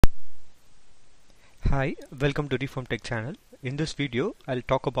Hi, welcome to the Reform Tech channel. In this video, I'll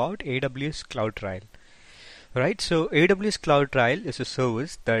talk about AWS CloudTrail. Right, so AWS CloudTrail is a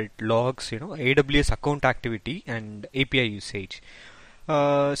service that logs, AWS account activity and API usage.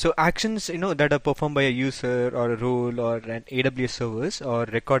 So actions, that are performed by a user or a role or an AWS service are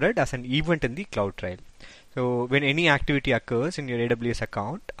recorded as an event in the CloudTrail. So when any activity occurs in your AWS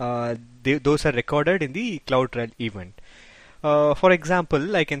account, those are recorded in the CloudTrail event. For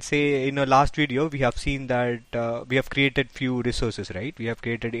example, I can say in our last video we have seen that we have created few resources, right? We have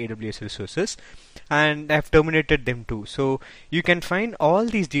created AWS resources and I have terminated them too. So you can find all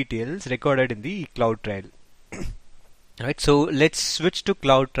these details recorded in the CloudTrail. Right, so let's switch to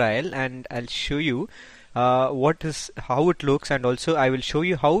CloudTrail and I'll show you how it looks, and also I will show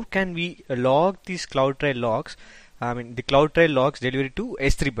you how can we log these CloudTrail logs. The CloudTrail logs delivered to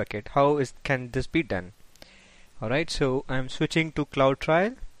S3 bucket. Can this be done? Alright, so I'm switching to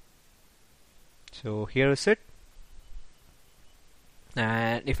CloudTrail. So here is it.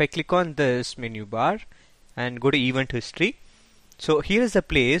 And if I click on this menu bar and go to event history, so here is the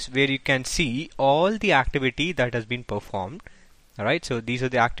place where you can see all the activity that has been performed. Alright, so these are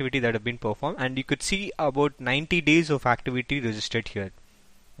the activity that have been performed, and you could see about 90 days of activity registered here,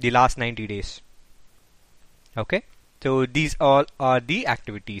 the last 90 days. Okay, so these all are the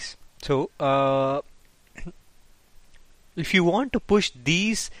activities. So if you want to push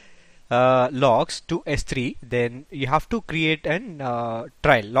these logs to S3, then you have to create a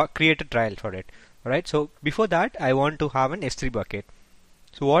trial for it. Alright, so before that I want to have an S3 bucket.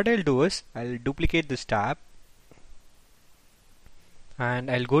 So what I'll do is I'll duplicate this tab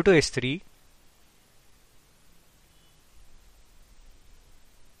and I'll go to S3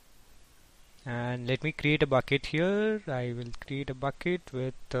 and let me create a bucket here. I will create a bucket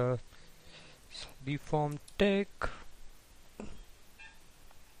with Reform Tech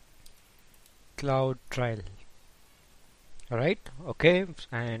CloudTrail. Alright, okay,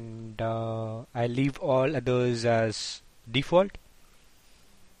 and I'll leave all others as default.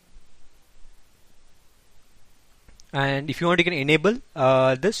 And if you want, you can enable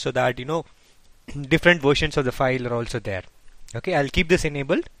this so that different versions of the file are also there. Okay, I'll keep this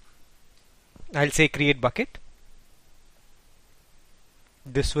enabled. I'll say create bucket.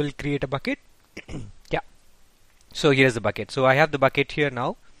 This will create a bucket. Yeah, so here's the bucket. So I have the bucket here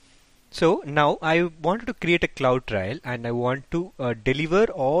now. So now I wanted to create a CloudTrail and I want to deliver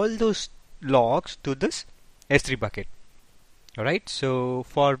all those logs to this S3 bucket. Alright, so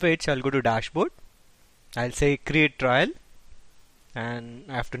for which I'll go to dashboard. I'll say create trial and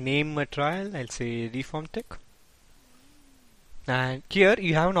I have to name my trial. I'll say Reform Tech. And here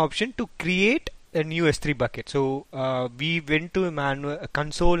you have an option to create a new S3 bucket. So we went to a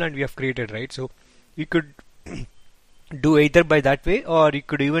console and we have created, right? So you could do either by that way, or you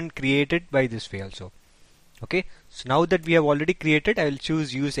could even create it by this way also. Okay, so now that we have already created, I will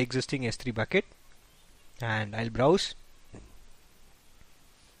choose use existing S3 bucket and I'll browse.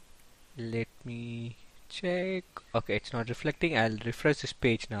 Let me check. Okay, it's not reflecting. I'll refresh this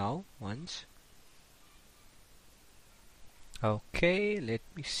page now once. Okay, let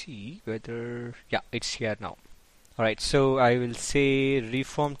me see whether, yeah, it's here now. Alright, so I will say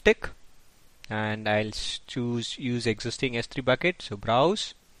Reform Tech and I'll choose use existing S3 bucket. So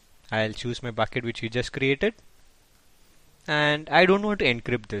browse, I'll choose my bucket which we just created, and I don't want to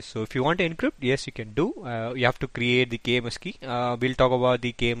encrypt this. So if you want to encrypt, yes, you can do. You have to create the KMS key. We'll talk about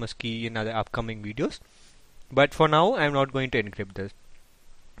the KMS key in other upcoming videos, but for now I'm not going to encrypt this.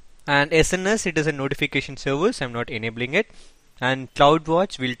 And SNS, it is a notification service. I'm not enabling it. And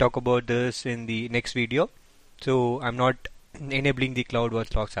CloudWatch, we'll talk about this in the next video. So I'm not enabling the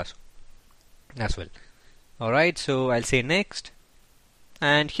CloudWatch logs as well. Alright, so I'll say next,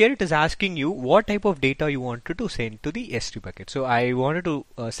 and here it is asking you what type of data you wanted to send to the S3 bucket. So I wanted to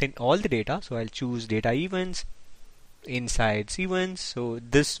send all the data, so I'll choose data events, insights events. So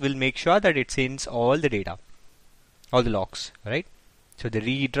this will make sure that it sends all the data, all the logs, right? So the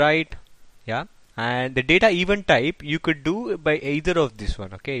read, write, yeah, and the data event type you could do by either of this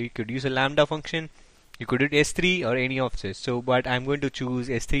one. Okay, you could use a lambda function, you could do S3 or any of this. So but I'm going to choose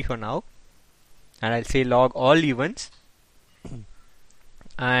S3 for now. And I'll say log all events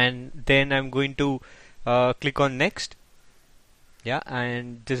and then I'm going to click on next. Yeah,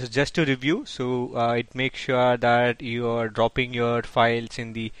 and this is just to review, so it makes sure that you are dropping your files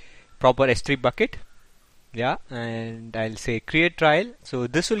in the proper S3 bucket. Yeah, and I'll say create trial. So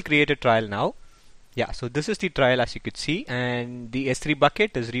this will create a trial now. Yeah, so this is the trial as you could see, and the S3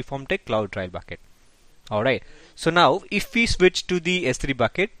 bucket is Reform Tech CloudTrail bucket. Alright, so now if we switch to the S3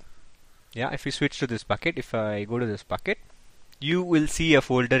 bucket, yeah, if we switch to this bucket, if I go to this bucket, you will see a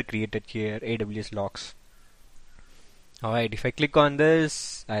folder created here, AWS logs. Alright, if I click on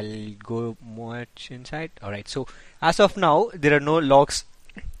this, I'll go much inside. Alright, so as of now, there are no logs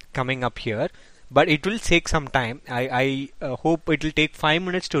coming up here, but it will take some time. I hope it will take 5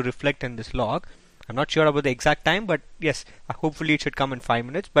 minutes to reflect in this log. I'm not sure about the exact time, but yes, hopefully it should come in 5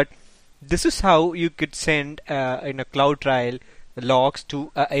 minutes. But this is how you could send in a CloudTrail logs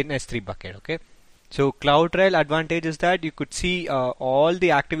to an S3 bucket. Okay, so CloudTrail advantage is that you could see all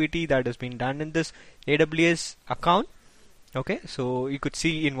the activity that has been done in this AWS account. Okay, so you could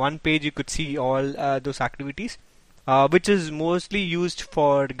see in one page, you could see all those activities, which is mostly used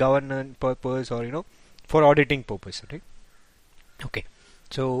for governance purpose, or for auditing purpose. Right? Okay,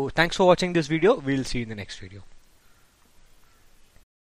 so thanks for watching this video. We'll see you in the next video.